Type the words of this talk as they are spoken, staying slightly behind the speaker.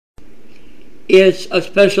It's a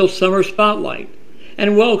special summer spotlight,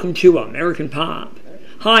 and welcome to American Pop.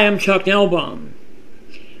 Hi, I'm Chuck Nelbaum.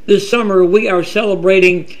 This summer we are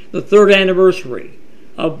celebrating the 3rd anniversary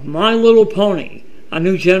of My Little Pony, A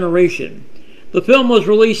New Generation. The film was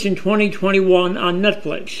released in 2021 on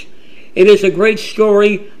Netflix. It is a great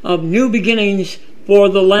story of new beginnings for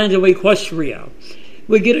the land of Equestria.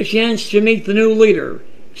 We get a chance to meet the new leader,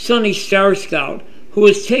 Sunny Starscout, who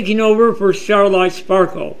is taking over for Starlight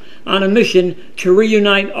Sparkle on a mission to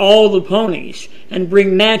reunite all the ponies and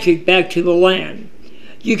bring magic back to the land.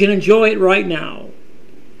 You can enjoy it right now.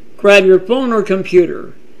 Grab your phone or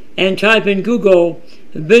computer and type in Google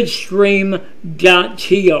vidstream.to.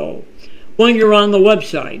 When you're on the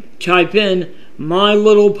website, type in My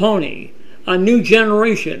Little Pony, A New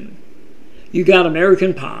Generation. You got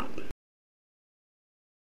American Pop.